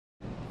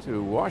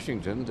to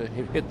Washington to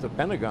hit the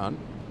Pentagon,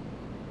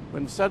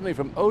 when suddenly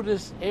from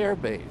Otis Air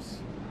Base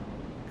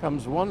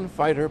comes one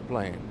fighter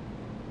plane.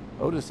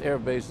 Otis Air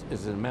Base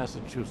is in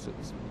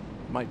Massachusetts.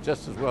 Might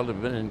just as well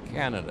have been in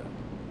Canada.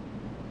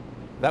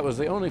 That was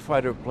the only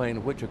fighter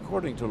plane which,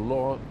 according to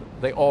law,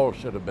 they all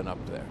should have been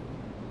up there,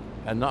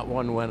 and not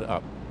one went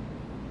up.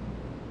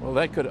 Well,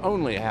 that could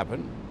only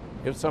happen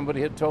if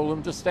somebody had told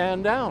them to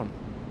stand down,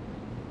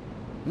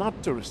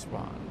 not to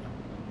respond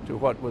to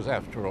what was,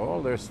 after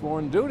all, their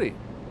sworn duty.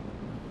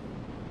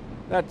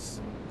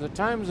 The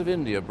Times of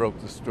India broke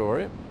the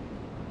story,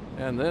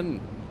 and then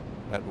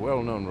that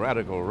well-known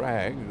radical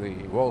rag,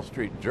 the Wall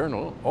Street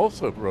Journal,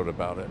 also wrote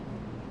about it.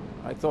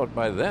 I thought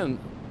by then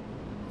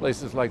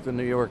places like the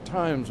New York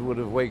Times would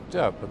have waked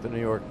up, but the New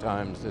York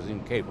Times is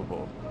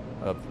incapable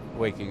of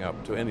waking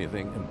up to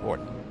anything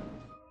important.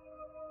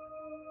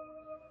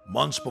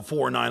 Months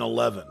before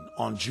 9/11,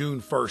 on June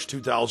 1st,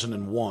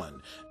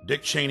 2001,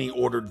 Dick Cheney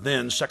ordered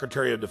then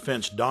Secretary of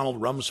Defense Donald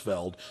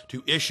Rumsfeld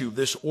to issue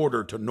this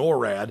order to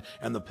NORAD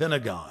and the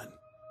Pentagon.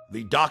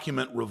 The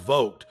document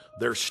revoked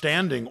their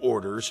standing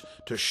orders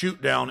to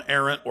shoot down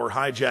errant or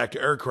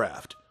hijacked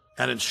aircraft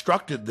and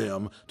instructed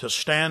them to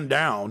stand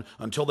down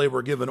until they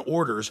were given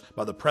orders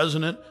by the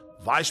President,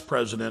 Vice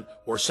President,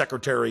 or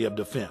Secretary of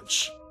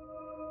Defense.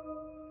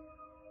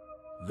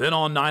 Then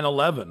on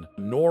 9/11,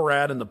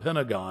 NORAD and the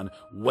Pentagon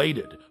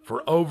waited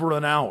for over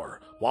an hour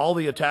while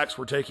the attacks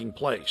were taking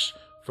place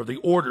for the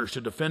orders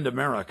to defend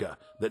America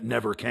that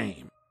never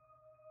came.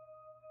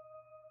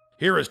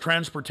 Here is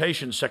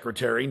Transportation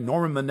Secretary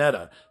Norman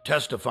Mineta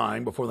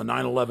testifying before the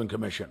 9/11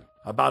 Commission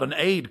about an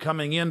aide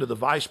coming in to the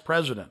Vice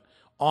President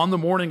on the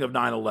morning of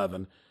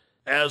 9/11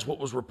 as what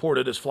was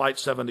reported as Flight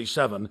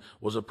 77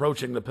 was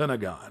approaching the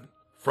Pentagon.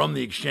 From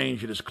the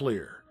exchange, it is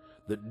clear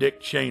that Dick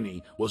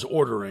Cheney was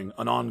ordering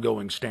an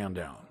ongoing stand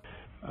down.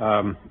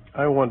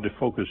 I wanted to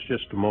focus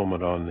just a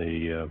moment on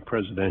the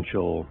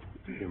Presidential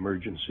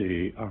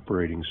Emergency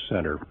Operating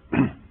Center.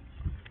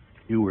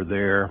 You were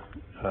there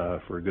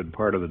for a good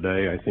part of the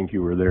day. I think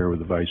you were there with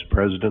the Vice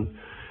President.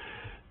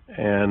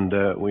 And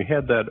we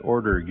had that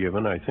order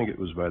given, I think it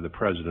was by the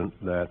President,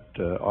 that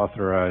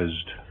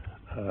authorized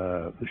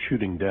the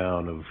shooting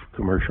down of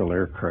commercial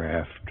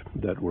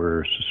aircraft that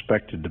were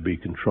suspected to be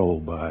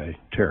controlled by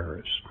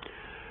terrorists.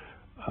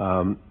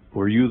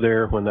 Were you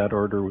there when that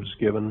order was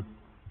given?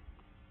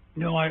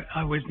 No,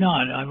 I was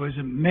not. I was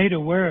made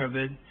aware of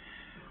it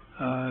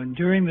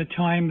during the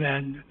time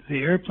that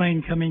the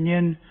airplane coming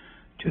in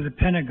to the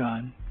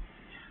Pentagon.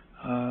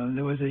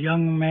 There was a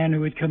young man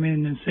who would come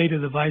in and say to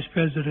the Vice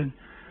President,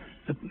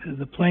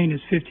 the plane is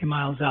 50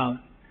 miles out.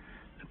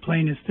 The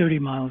plane is 30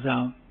 miles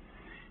out.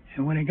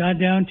 And when it got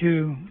down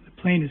to the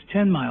plane is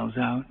 10 miles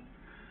out,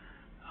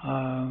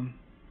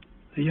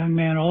 the young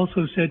man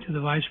also said to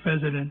the Vice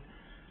President,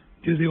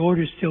 do the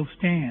orders still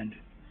stand?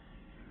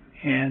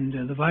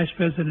 And the Vice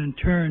President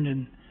turned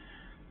and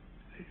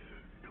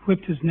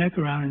whipped his neck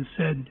around and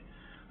said,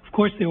 of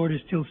course the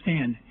orders still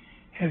stand.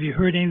 Have you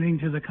heard anything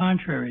to the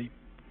contrary?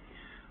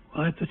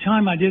 Well, at the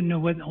time I didn't know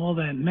what all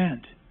that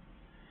meant.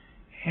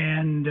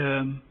 And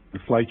the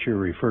flight you're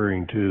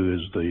referring to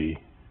is the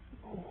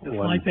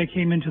flight that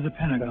came into the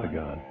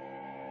Pentagon.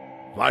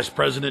 Vice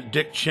President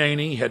Dick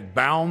Cheney had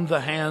bound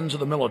the hands of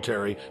the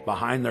military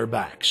behind their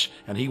backs,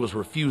 and he was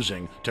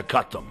refusing to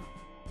cut them.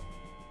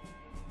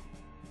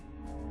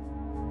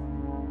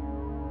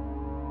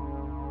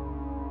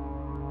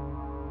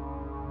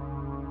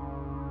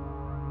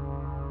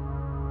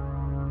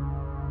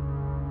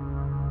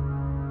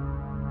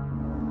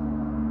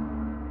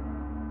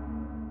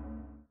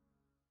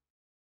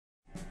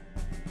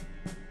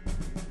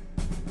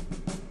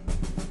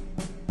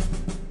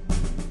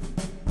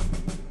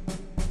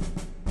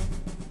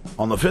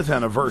 On the 5th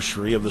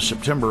anniversary of the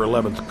September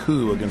 11th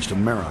coup against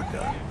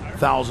America,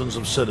 thousands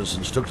of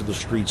citizens took to the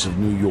streets of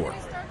New York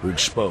to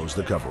expose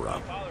the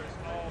cover-up.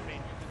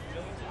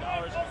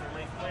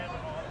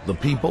 The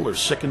people are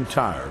sick and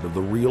tired of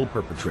the real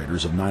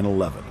perpetrators of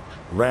 9/11,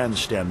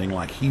 grandstanding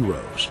like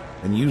heroes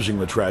and using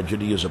the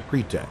tragedy as a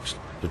pretext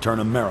to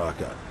turn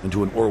America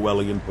into an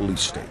Orwellian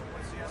police state.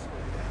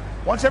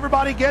 Once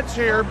everybody gets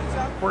here,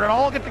 we're going to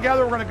all get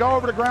together, we're going to go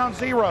over to ground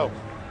zero.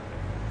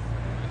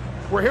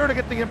 We're here to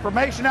get the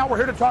information out. We're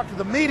here to talk to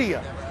the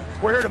media.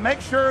 We're here to make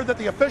sure that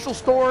the official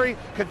story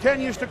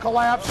continues to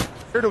collapse.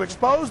 We're here to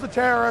expose the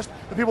terrorists,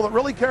 the people that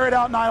really carried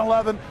out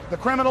 9/11, the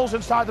criminals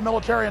inside the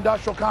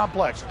military-industrial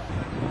complex.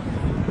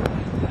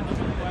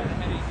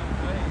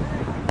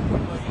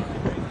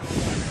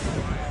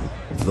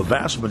 The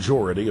vast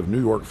majority of New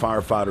York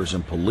firefighters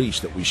and police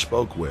that we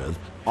spoke with,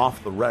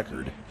 off the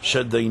record,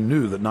 said they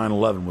knew that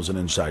 9/11 was an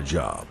inside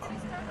job.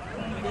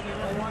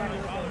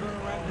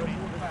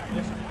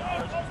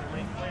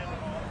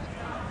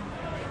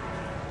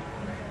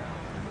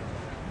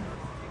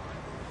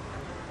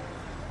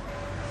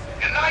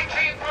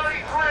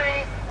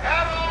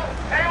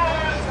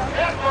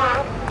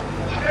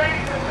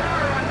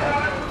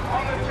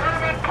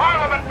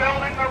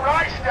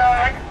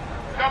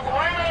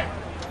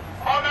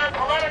 On their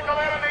political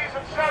enemies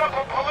and set up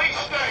a police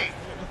state.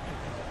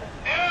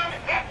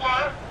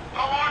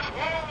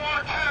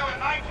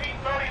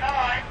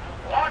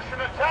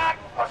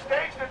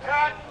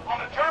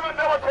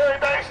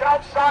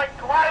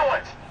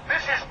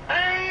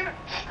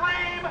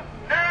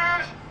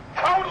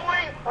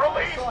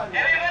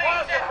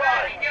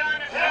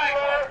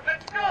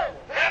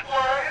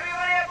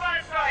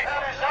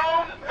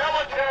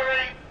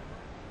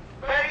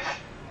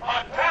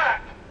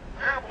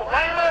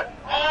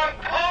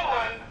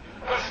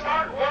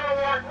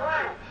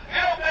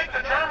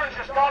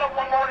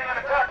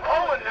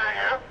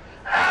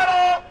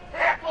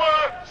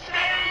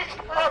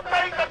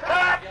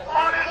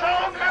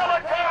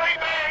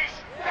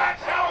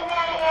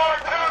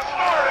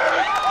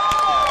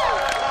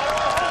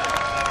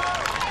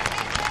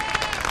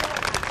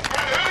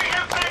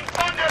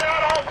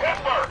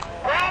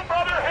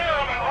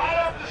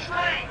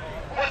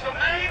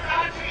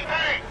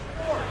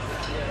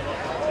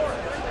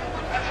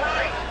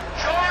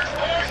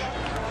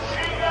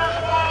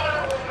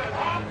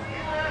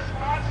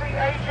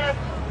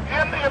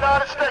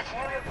 United States.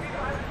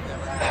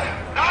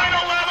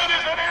 9/11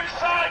 is an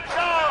inside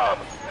job.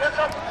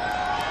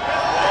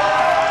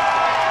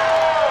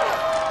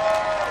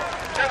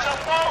 It's a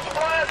false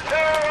flag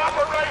terror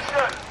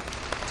operation.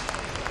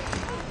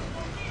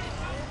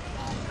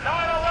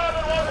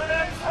 9/11 was an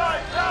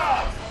inside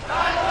job.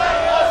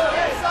 9/11 was an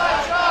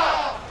inside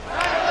job.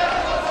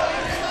 9/11 was an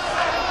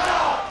inside job.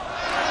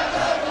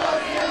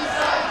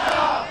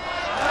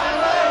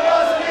 9/11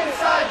 was an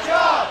inside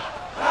job.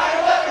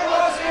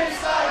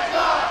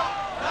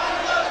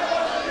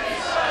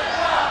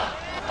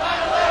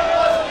 9/11 was an inside job. 9/11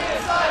 was an inside job. 9/11 was an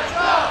inside job.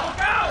 9/11 was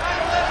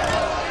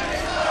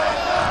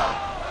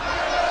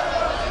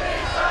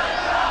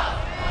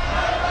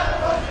an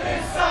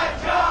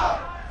inside job.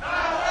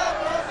 9/11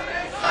 was an inside job. 9/11 was an inside job. 9/11 was an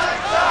inside job.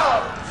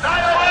 9/11 was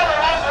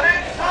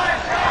an inside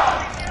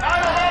job.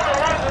 9/11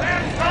 was an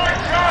inside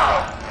job.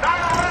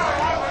 9/11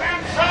 was an inside job. 9/11 was an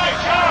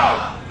inside job.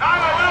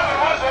 9/11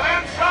 was an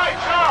inside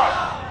job.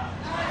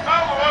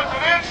 9/11 was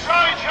an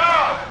inside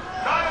job.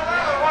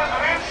 9/11 was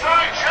an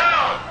inside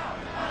job.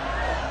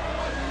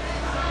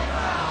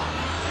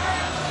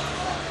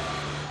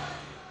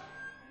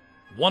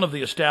 One of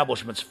the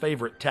establishment's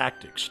favorite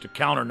tactics to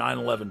counter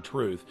 9/11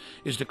 truth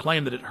is to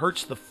claim that it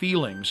hurts the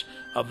feelings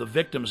of the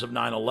victims of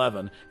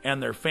 9/11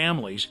 and their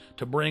families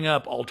to bring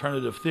up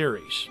alternative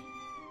theories.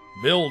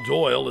 Bill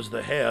Doyle is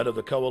the head of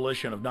the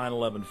Coalition of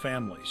 9/11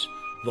 Families,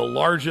 the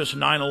largest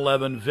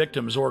 9/11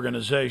 victims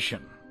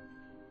organization.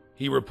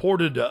 He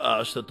reported to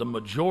us that the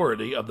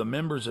majority of the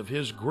members of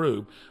his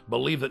group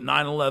believe that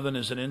 9/11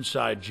 is an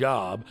inside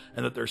job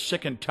and that they're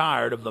sick and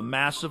tired of the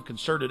massive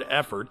concerted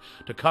effort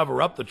to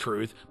cover up the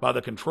truth by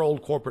the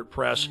controlled corporate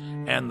press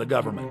and the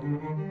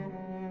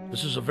government.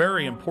 This is a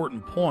very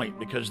important point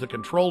because the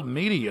controlled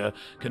media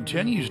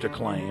continues to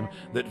claim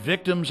that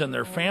victims and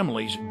their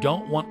families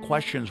don't want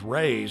questions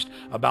raised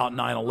about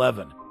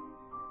 9/11.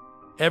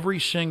 Every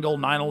single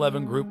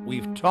 9/11 group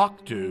we've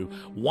talked to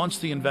wants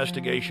the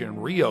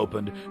investigation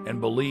reopened and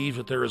believes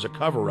that there is a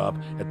cover-up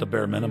at the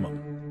bare minimum.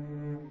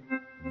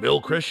 Bill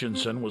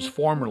Christensen was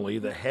formerly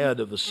the head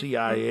of the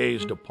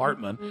CIA's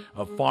Department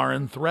of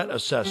Foreign Threat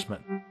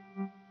Assessment.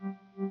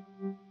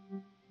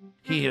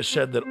 He has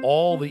said that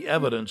all the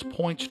evidence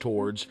points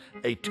towards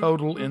a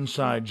total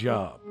inside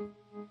job.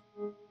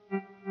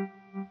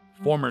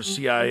 Former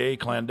CIA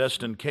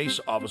clandestine case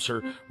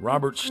officer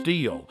Robert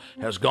Steele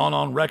has gone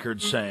on record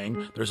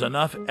saying there's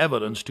enough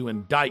evidence to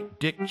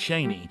indict Dick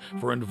Cheney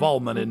for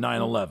involvement in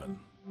 9/11.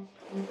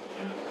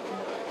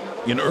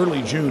 In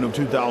early June of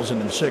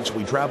 2006,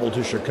 we traveled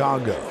to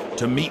Chicago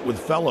to meet with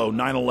fellow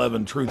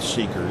 9/11 truth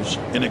seekers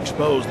and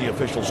expose the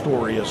official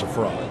story as a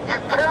fraud. You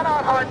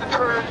cannot hide the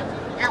truth.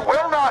 You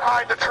will not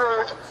hide the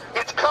truth.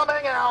 It's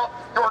coming out.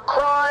 Your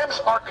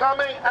crimes are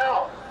coming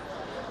out.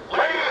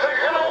 Ladies and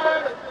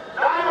gentlemen,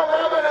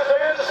 9/11 is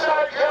an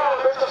inside job.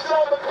 It's a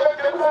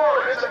self-inflicted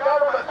wound. It's a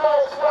government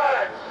false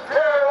flag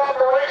terror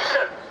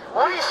operation.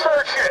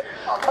 Research it.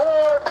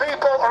 More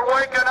people are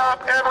waking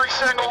up every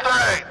single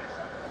day.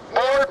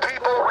 More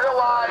people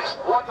realize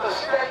what the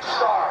stakes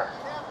are.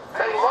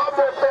 They love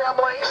their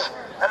families,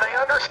 and they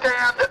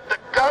understand that the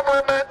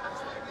government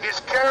is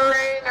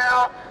carrying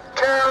out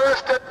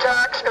terrorist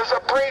attacks as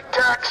a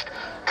pretext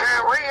to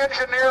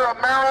re-engineer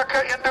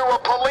America into a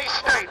police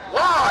state.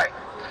 Why?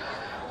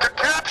 To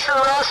capture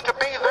us to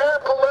be their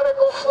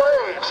political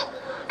slaves,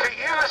 to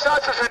use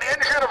us as an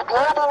engine of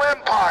global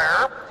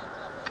empire,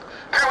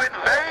 to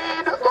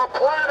invade the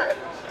planet.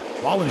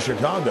 While in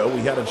Chicago,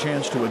 we had a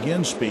chance to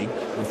again speak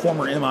with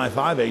former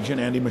MI5 agent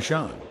Andy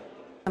Michon.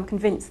 I'm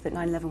convinced that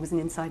 9/11 was an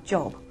inside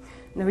job.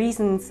 And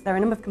there are a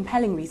number of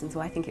compelling reasons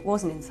why I think it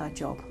was an inside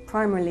job.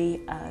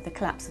 Primarily the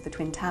collapse of the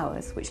Twin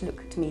Towers, which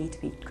look to me to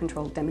be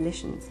controlled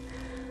demolitions.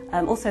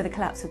 Also the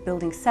collapse of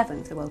Building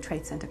 7, the World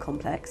Trade Center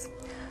complex.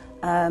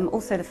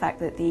 Also the fact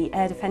that the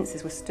air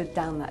defences were stood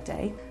down that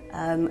day,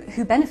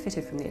 who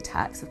benefited from the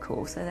attacks, of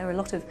course. So there were a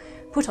lot of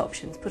put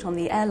options put on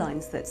the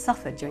airlines that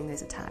suffered during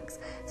those attacks.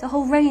 It's a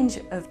whole range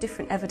of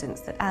different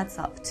evidence that adds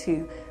up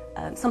to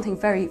something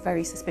very,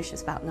 very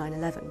suspicious about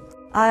 9/11.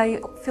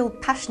 I feel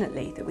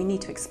passionately that we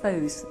need to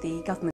expose the government